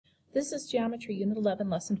This is Geometry Unit 11,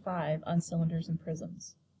 Lesson 5 on cylinders and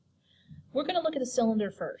prisms. We're going to look at a cylinder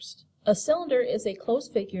first. A cylinder is a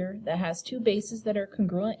closed figure that has two bases that are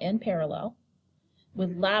congruent and parallel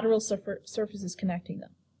with lateral surfaces connecting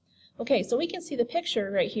them. Okay, so we can see the picture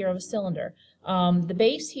right here of a cylinder. The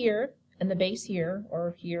base here and the base here,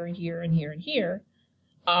 or here and here and here and here,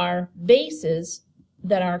 are bases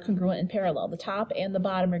that are congruent and parallel. The top and the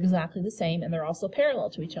bottom are exactly the same, and they're also parallel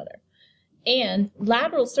to each other. And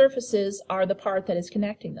lateral surfaces are the part that is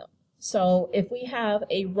connecting them. So if we have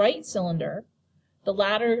a right cylinder, the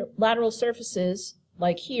lateral surfaces,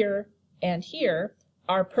 like here and here,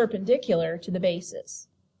 are perpendicular to the bases.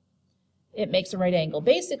 It makes a right angle.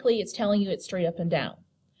 Basically, it's telling you it's straight up and down.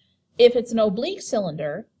 If it's an oblique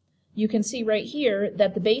cylinder, you can see right here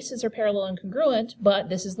that the bases are parallel and congruent, but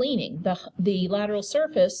this is leaning. The lateral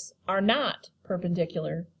surface are not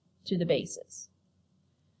perpendicular to the bases.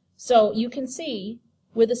 So you can see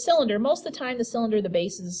with a cylinder, most of the time the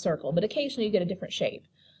base is a circle, but occasionally you get a different shape.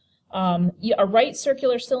 A right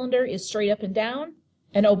circular cylinder is straight up and down.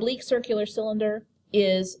 An oblique circular cylinder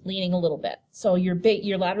is leaning a little bit. So your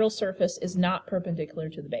lateral surface is not perpendicular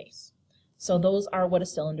to the base. So those are what a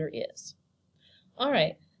cylinder is. All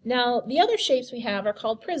right. Now, the other shapes we have are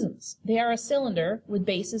called prisms. They are a cylinder with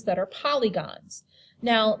bases that are polygons.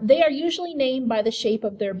 Now, they are usually named by the shape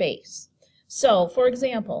of their base. So, for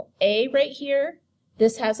example, A right here,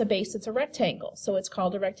 this has a base that's a rectangle, so it's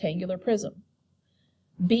called a rectangular prism.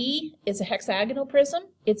 B is a hexagonal prism.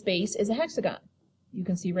 Its base is a hexagon. You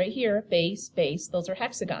can see right here, base, base, those are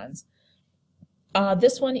hexagons.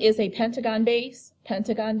 This one is a pentagon base,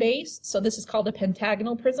 so this is called a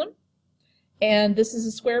pentagonal prism. And this is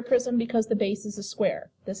a square prism because the base is a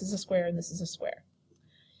square. This is a square and this is a square.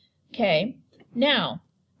 Okay, now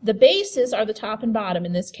the bases are the top and bottom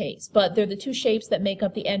in this case, but they're the two shapes that make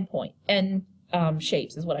up the end point. End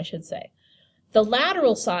shapes is what I should say. The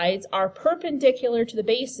lateral sides are perpendicular to the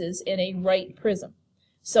bases in a right prism.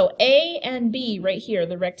 So A and B right here,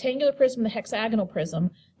 the rectangular prism, the hexagonal prism,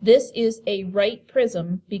 this is a right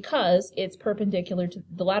prism because it's perpendicular to,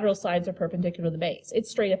 the lateral sides are perpendicular to the base. It's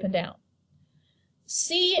straight up and down.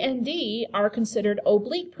 C and D are considered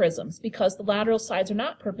oblique prisms because the lateral sides are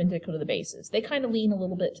not perpendicular to the bases. They kind of lean a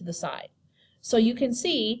little bit to the side. So you can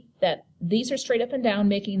see that these are straight up and down,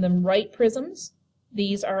 making them right prisms.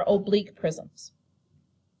 These are oblique prisms.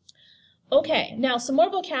 Okay, now some more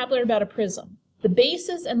vocabulary about a prism. The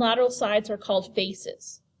bases and lateral sides are called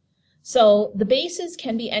faces. So the bases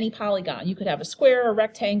can be any polygon. You could have a square, a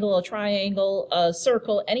rectangle, a triangle, a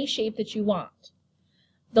circle, any shape that you want.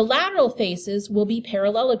 The lateral faces will be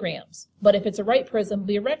parallelograms, but if it's a right prism, it'll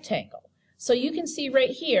be a rectangle. So you can see right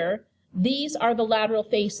here, these are the lateral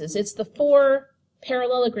faces. It's the four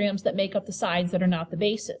parallelograms that make up the sides that are not the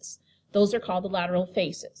bases. Those are called the lateral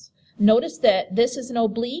faces. Notice that this is an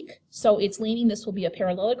oblique, so it's leaning. This will be a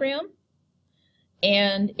parallelogram.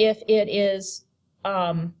 And if it is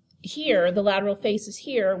here, the lateral faces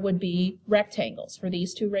here would be rectangles for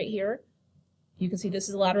these two right here. You can see this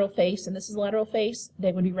is a lateral face and this is a lateral face.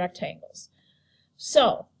 They would be rectangles.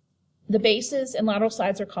 So the bases and lateral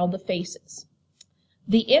sides are called the faces.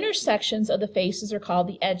 The intersections of the faces are called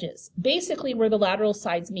the edges, basically where the lateral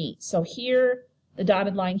sides meet. So here, the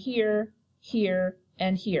dotted line here, here,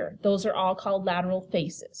 and here. Those are all called lateral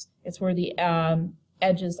faces. It's where the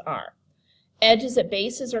edges are. Edges at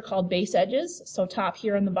bases are called base edges. So top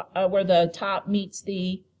here on the where the top meets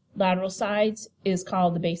the lateral sides is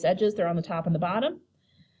called the base edges. They're on the top and the bottom.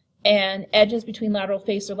 And edges between lateral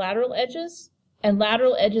face are lateral edges. And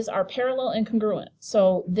lateral edges are parallel and congruent.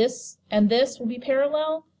 So this and this will be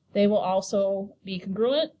parallel. They will also be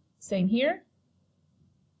congruent. Same here.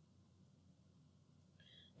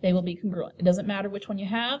 They will be congruent. It doesn't matter which one you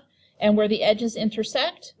have. And where the edges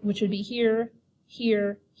intersect, which would be here,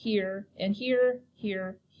 here, here, and here,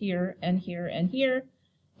 here, here, and here, and here,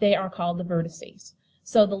 they are called the vertices.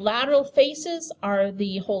 So the lateral faces are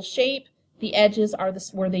the whole shape. The edges are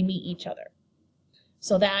where they meet each other.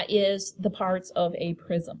 So that is the parts of a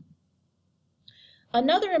prism.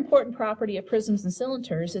 Another important property of prisms and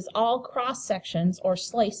cylinders is all cross sections or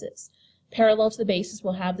slices parallel to the bases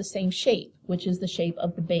will have the same shape, which is the shape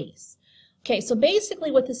of the base. Okay, so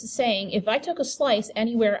basically what this is saying, if I took a slice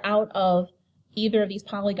anywhere out of either of these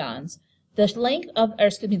polygons, the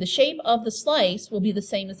shape of the slice will be the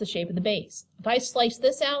same as the shape of the base. If I slice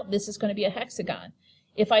this out, this is going to be a hexagon.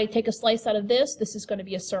 If I take a slice out of this, this is going to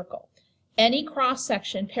be a circle. Any cross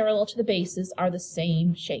section parallel to the bases are the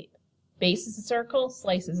same shape. Base is a circle,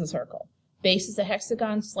 slice is a circle. Base is a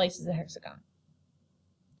hexagon, slice is a hexagon.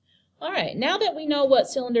 All right, now that we know what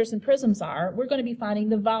cylinders and prisms are, we're going to be finding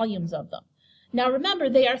the volumes of them. Now remember,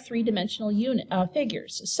 they are three-dimensional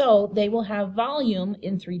figures, so they will have volume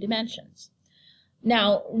in 3 dimensions.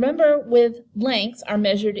 Now remember, with lengths are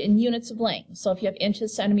measured in units of length. So if you have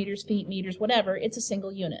inches, centimeters, feet, meters, whatever, it's a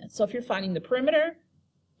single unit. So if you're finding the perimeter,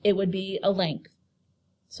 it would be a length.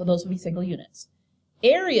 So those would be single units.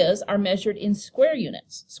 Areas are measured in square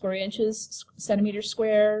units, square inches, centimeters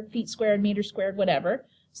squared, feet squared, meters squared, whatever,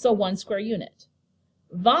 so 1 square unit.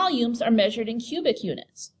 Volumes are measured in cubic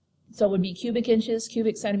units, so it would be cubic inches,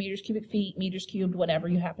 cubic centimeters, cubic feet, meters cubed, whatever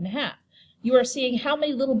you happen to have. You are seeing how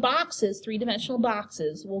many little boxes, three-dimensional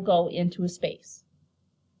boxes, will go into a space.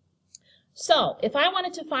 So if I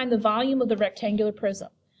wanted to find the volume of the rectangular prism,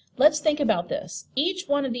 let's think about this. Each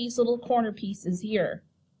one of these little corner pieces here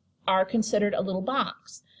are considered a little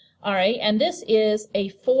box. All right, and this is a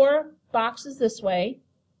 4 boxes this way,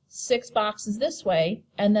 6 boxes this way,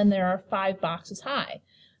 and then there are 5 boxes high.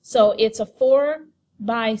 So it's a 4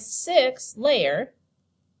 by 6 layer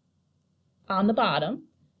on the bottom,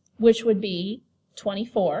 which would be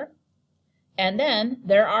 24, and then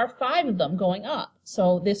there are 5 of them going up.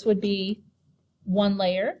 So this would be 1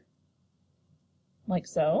 layer, like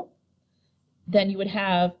so. Then you would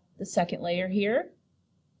have the second layer here.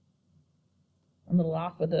 I'm a little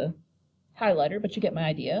off with the highlighter, but you get my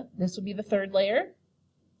idea. This would be the 3rd layer.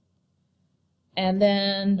 And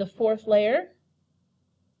then the 4th layer,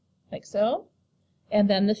 like so. And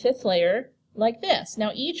then the 5th layer, like this.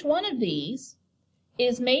 Now each one of these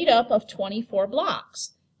is made up of 24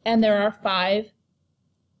 blocks, and there are 5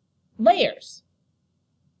 layers.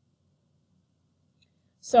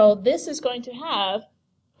 So this is going to have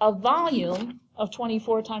a volume of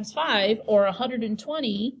 24 times 5, or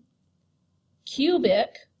 120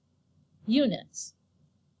 cubic units.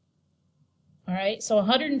 All right, so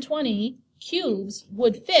 120 cubes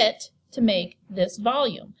would fit to make this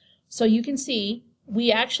volume. So you can see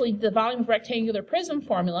the volume of rectangular prism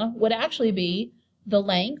formula would actually be the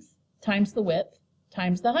length times the width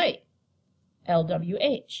times the height,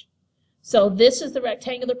 LWH. So this is the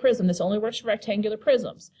rectangular prism. This only works for rectangular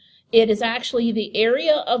prisms. It is actually the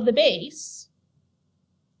area of the base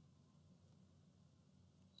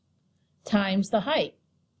times the height.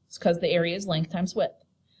 It's because the area is length times width.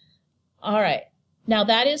 All right. Now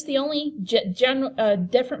that is the only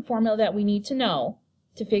different formula that we need to know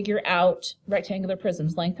to figure out rectangular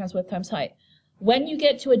prisms, length times width times height. When you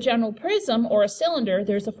get to a general prism or a cylinder,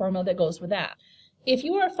 there's a formula that goes with that. If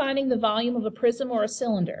you are finding the volume of a prism or a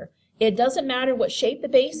cylinder, it doesn't matter what shape the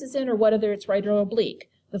base is in or whether it's right or oblique.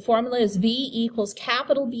 The formula is V equals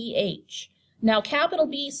capital BH. Now capital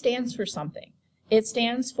B stands for something. It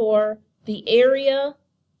stands for the area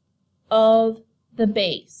of the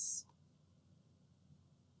base.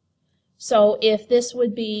 So if this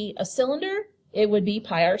would be a cylinder, it would be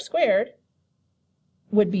pi r squared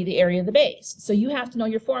would be the area of the base. So you have to know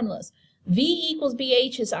your formulas. V equals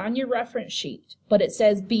BH is on your reference sheet, but it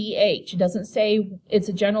says BH. It doesn't say, it's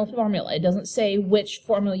a general formula. It doesn't say which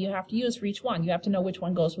formula you have to use for each one. You have to know which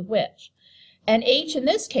one goes with which. And H in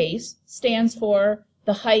this case stands for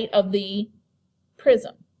the height of the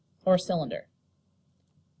prism or cylinder.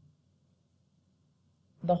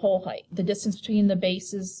 The whole height, the distance between the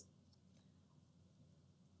bases,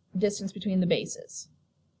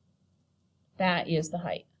 That is the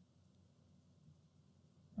height.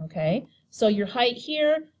 Okay, so your height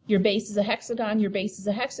here, your base is a hexagon, your base is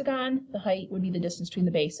a hexagon, the height would be the distance between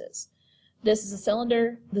the bases. This is a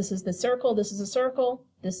cylinder, this is the circle, this is a circle,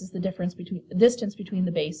 this is the distance between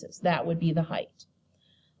the bases. That would be the height.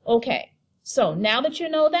 Okay, so now that you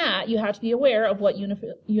know that, you have to be aware of what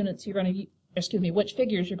units you're going to, which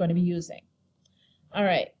figures you're going to be using. All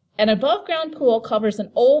right, an above ground pool covers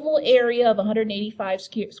an oval area of 185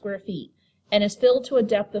 square feet and is filled to a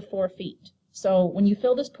depth of 4 feet. So when you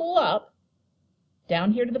fill this pool up,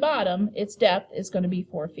 down here to the bottom, its depth is going to be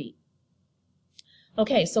 4 feet.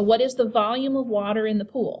 Okay, so what is the volume of water in the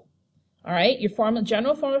pool? All right, your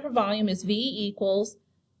general formula for volume is V equals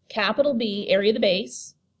capital B, area of the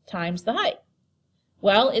base, times the height.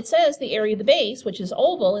 Well, it says the area of the base, which is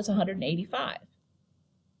oval, is 185.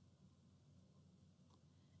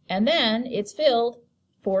 And then it's filled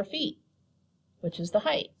 4 feet, which is the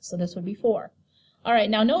height. So this would be 4. All right,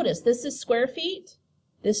 now notice, this is square feet,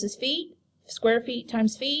 this is feet, square feet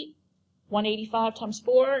times feet, 185 times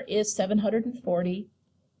 4 is 740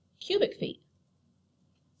 cubic feet.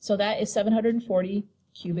 So that is 740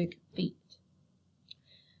 cubic feet.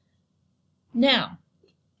 Now,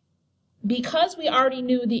 because we already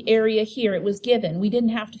knew the area here, it was given, we didn't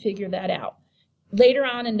have to figure that out. Later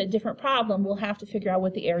on in a different problem, we'll have to figure out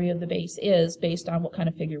what the area of the base is based on what kind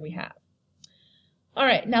of figure we have. All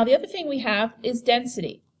right, now the other thing we have is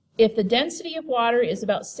density. if the density of water is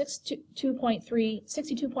about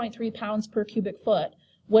 62.3 pounds per cubic foot,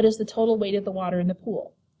 what is the total weight of the water in the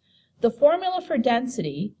pool? The formula for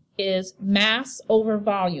density is mass over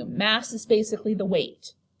volume. Mass is basically the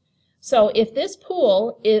weight. So if this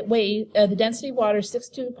pool, the density of water is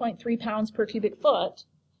 62.3 pounds per cubic foot,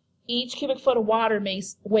 each cubic foot of water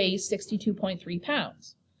weighs 62.3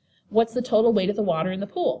 pounds. What's the total weight of the water in the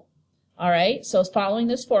pool? All right, so following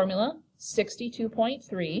this formula,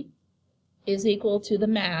 62.3 is equal to the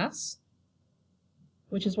mass,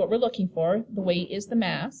 which is what we're looking for. The weight is the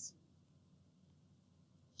mass,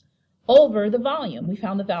 over the volume. We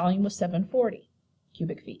found the volume was 740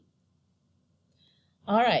 cubic feet.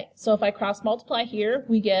 All right, so if I cross multiply here,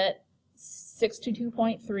 we get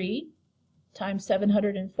 62.3 times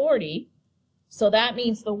 740. So that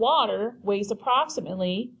means the water weighs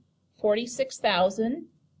approximately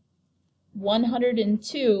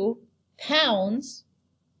 46,102 pounds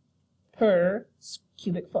per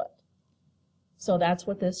cubic foot. So that's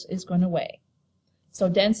what this is going to weigh. So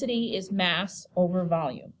density is mass over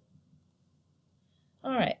volume.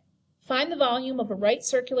 All right. Find the volume of a right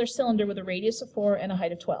circular cylinder with a radius of 4 and a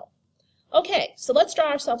height of 12. Okay, so let's draw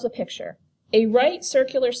ourselves a picture. A right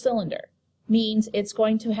circular cylinder means it's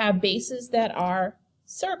going to have bases that are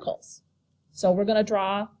circles. So we're going to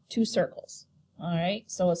draw two circles. All right,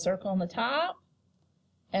 so a circle on the top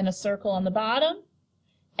and a circle on the bottom.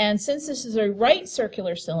 And since this is a right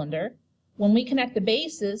circular cylinder, when we connect the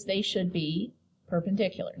bases, they should be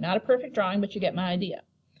perpendicular. Not a perfect drawing, but you get my idea.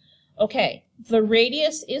 Okay, the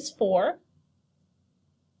radius is 4,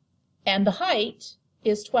 and the height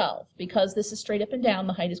is 12. Because this is straight up and down,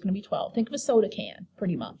 the height is going to be 12. Think of a soda can,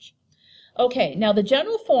 pretty much. Okay, now the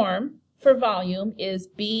general form for volume is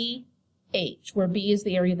BH, where B is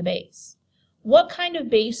the area of the base. What kind of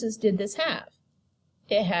bases did this have?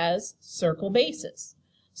 It has circle bases.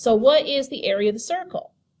 So what is the area of the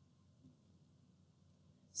circle?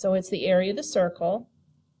 So it's the area of the circle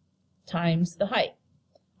times the height.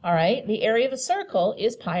 All right, the area of a circle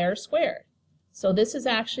is pi r squared. So this is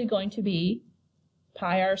actually going to be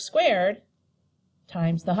pi r squared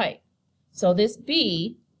times the height. So this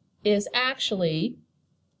B is actually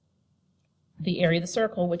the area of the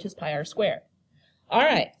circle, which is pi r squared. All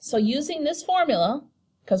right, so using this formula,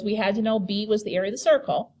 because we had to know B was the area of the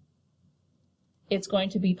circle, it's going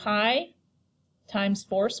to be pi times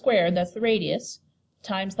 4 squared, that's the radius,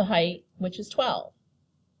 times the height, which is 12.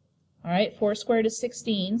 All right, 4 squared is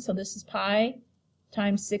 16, so this is pi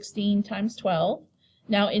times 16 times 12.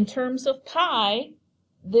 Now, in terms of pi,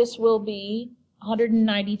 this will be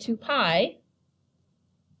 192 pi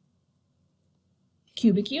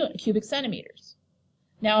cubic centimeters.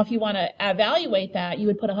 Now, if you want to evaluate that, you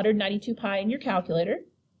would put 192 pi in your calculator.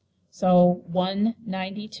 So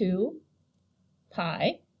 192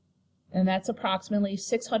 pi, and that's approximately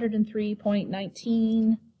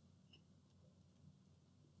 603.19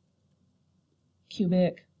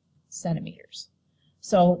 cubic centimeters.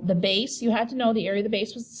 So the base, you had to know the area of the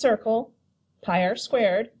base was the circle, pi r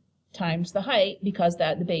squared, times the height, because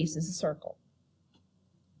the base is a circle.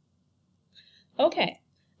 Okay,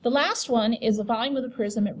 the last one is the volume of the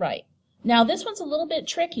prism at right. Now this one's a little bit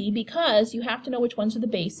tricky because you have to know which ones are the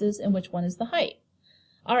bases and which one is the height.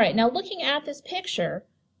 All right, now looking at this picture,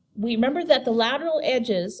 we remember that the lateral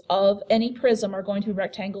edges of any prism are going to be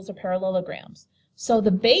rectangles or parallelograms. So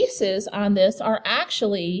the bases on this are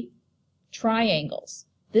actually triangles.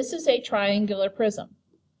 This is a triangular prism.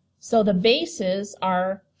 So the bases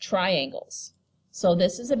are triangles. So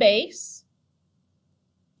this is a base,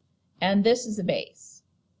 and this is a base.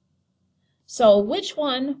 So which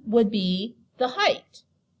one would be the height?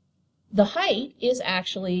 The height is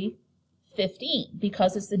actually 15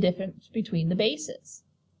 because it's the difference between the bases.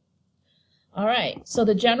 All right, so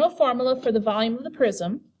the general formula for the volume of the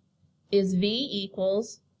prism is V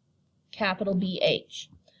equals capital BH.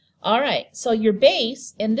 All right, so your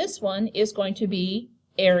base in this one is going to be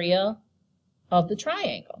area of the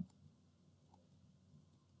triangle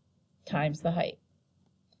times the height.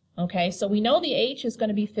 Okay, so we know the H is going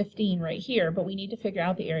to be 15 right here, but we need to figure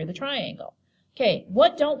out the area of the triangle. Okay,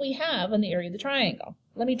 what don't we have in the area of the triangle?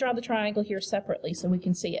 Let me draw the triangle here separately so we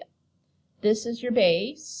can see it. This is your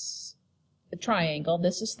base, the triangle.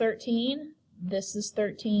 This is 13, this is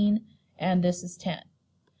 13, and this is 10.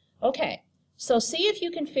 Okay, so see if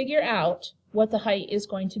you can figure out what the height is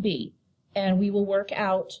going to be, and we will work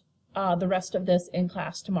out the rest of this in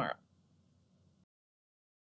class tomorrow.